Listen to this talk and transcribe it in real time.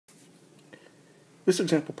This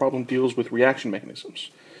example problem deals with reaction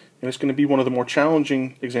mechanisms, and it's going to be one of the more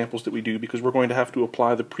challenging examples that we do because we're going to have to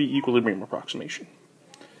apply the pre-equilibrium approximation.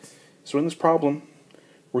 So in this problem,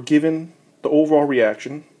 we're given the overall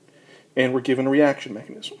reaction, and we're given a reaction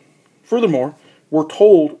mechanism. Furthermore, we're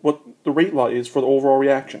told what the rate law is for the overall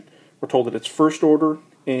reaction. We're told that it's first order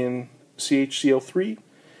in CHCl3,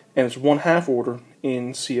 and it's 1/2 order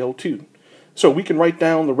in Cl2. So we can write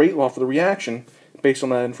down the rate law for the reaction based on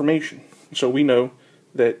that information. So we know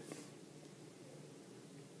that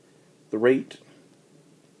the rate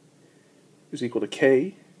is equal to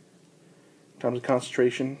K times the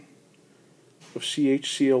concentration of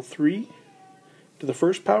CHCl3 to the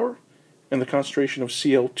first power and the concentration of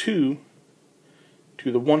Cl2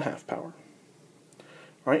 to the 1/2 power.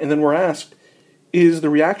 All right, and then we're asked, is the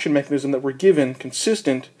reaction mechanism that we're given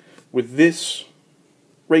consistent with this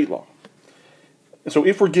rate law? And so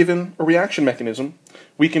if we're given a reaction mechanism,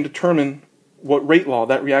 we can determine what rate law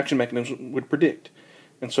that reaction mechanism would predict.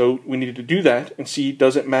 And so we needed to do that and see,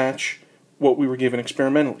 does it match what we were given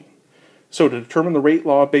experimentally? So to determine the rate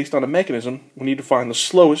law based on a mechanism, we need to find the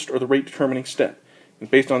slowest or the rate determining step.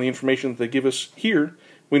 And based on the information that they give us here,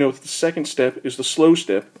 we know that the second step is the slow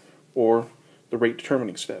step or the rate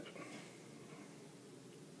determining step.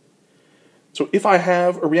 So if I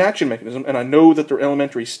have a reaction mechanism and I know that they're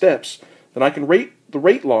elementary steps, then I can rate the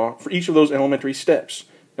rate law for each of those elementary steps.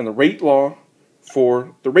 And the rate law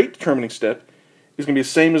for the rate determining step is going to be the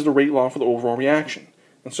same as the rate law for the overall reaction.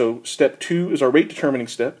 And so step 2 is our rate determining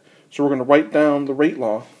step, so we're going to write down the rate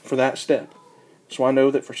law for that step. So I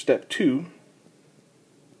know that for step 2,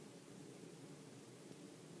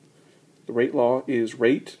 the rate law is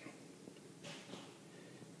rate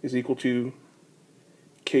is equal to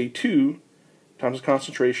K2 times the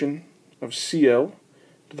concentration of Cl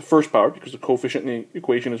to the first power, because the coefficient in the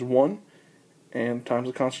equation is 1, and times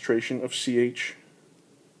the concentration of CHCl3.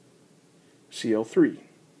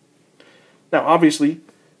 Now obviously,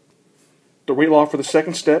 the rate law for the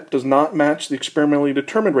second step does not match the experimentally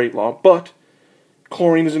determined rate law, but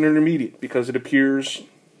chlorine is an intermediate because it appears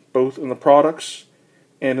both in the products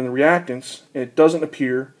and in the reactants, and it doesn't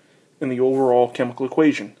appear in the overall chemical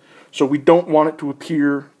equation. So we don't want it to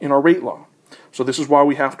appear in our rate law. So this is why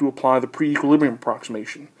we have to apply the pre-equilibrium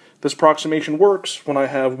approximation. This approximation works when I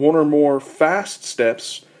have one or more fast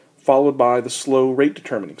steps followed by the slow rate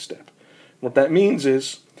determining step. What that means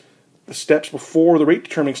is the steps before the rate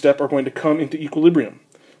determining step are going to come into equilibrium.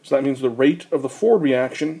 So that means the rate of the forward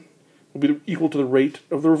reaction will be equal to the rate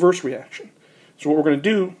of the reverse reaction. So what we're going to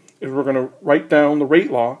do is we're going to write down the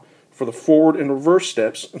rate law for the forward and reverse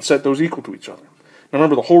steps and set those equal to each other. Now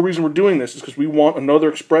remember, the whole reason we're doing this is because we want another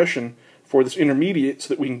expression for this intermediate so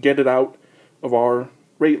that we can get it out of our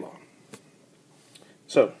rate law.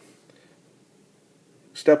 So,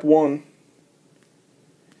 step 1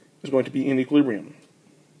 is going to be in equilibrium.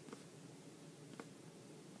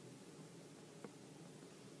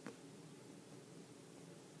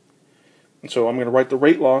 And so I'm going to write the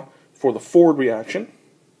rate law for the forward reaction,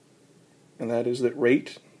 and that is that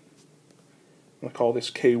rate, I'm going to call this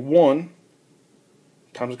K1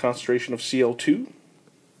 times the concentration of Cl2.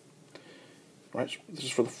 Right, so this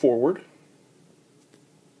is for the forward.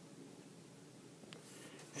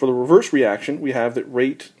 For the reverse reaction, we have that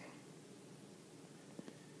rate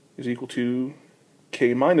is equal to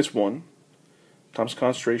K minus 1 times the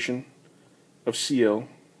concentration of Cl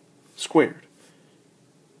squared.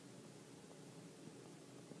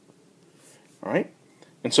 Alright,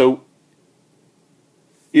 and so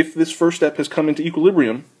if this first step has come into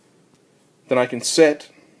equilibrium, then I can set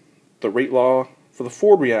the rate law for the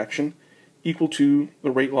forward reaction equal to the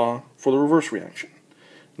rate law for the reverse reaction.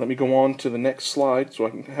 Let me go on to the next slide so I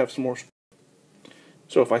can have some more.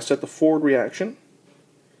 So if I set the forward reaction,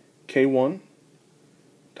 K1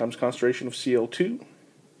 times concentration of Cl2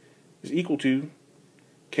 is equal to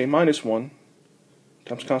K minus 1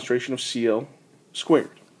 times concentration of Cl squared.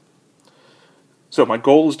 So my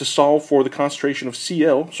goal is to solve for the concentration of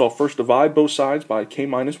Cl, so I'll first divide both sides by K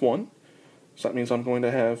minus 1. So that means I'm going to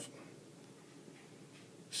have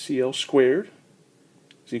Cl squared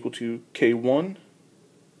is equal to K1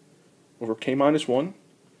 over K minus 1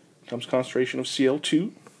 times concentration of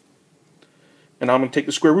Cl2. And now I'm going to take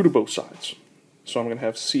the square root of both sides. So I'm going to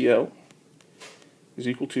have Cl is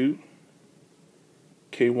equal to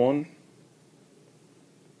K1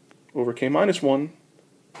 over K minus 1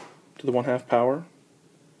 to the 1/2 power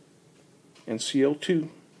and Cl2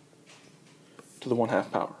 to the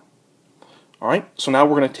 1/2 power. Alright, so now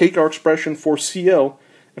we're going to take our expression for Cl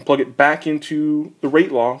and plug it back into the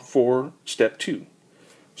rate law for step 2.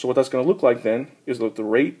 So what that's going to look like then is that the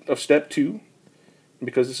rate of step 2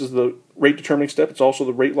 because this is the rate determining step, it's also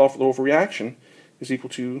the rate law for the overreaction, is equal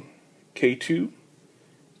to K2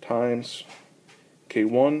 times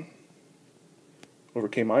K1 over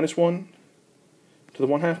K minus 1 to the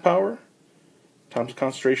 1/2 power times the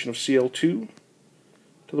concentration of Cl2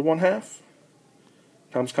 to the 1/2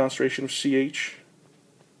 times concentration of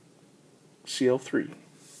Cl3.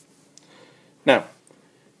 Now,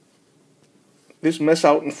 this mess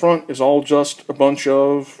out in front is all just a bunch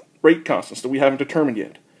of rate constants that we haven't determined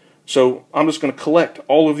yet. So I'm just going to collect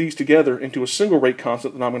all of these together into a single rate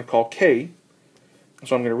constant that I'm going to call K.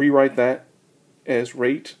 So I'm going to rewrite that as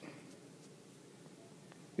rate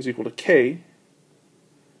is equal to K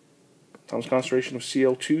times concentration of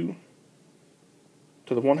Cl2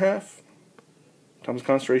 to the 1/2 times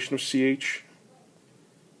concentration of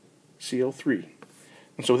Cl3.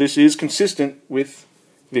 And so this is consistent with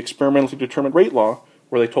the experimentally determined rate law,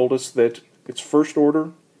 where they told us that it's first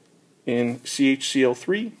order in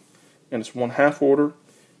CHCl3 and it's 1/2 order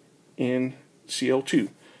in Cl2.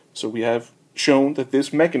 So we have shown that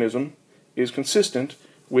this mechanism is consistent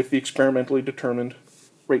with the experimentally determined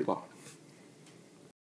rate law.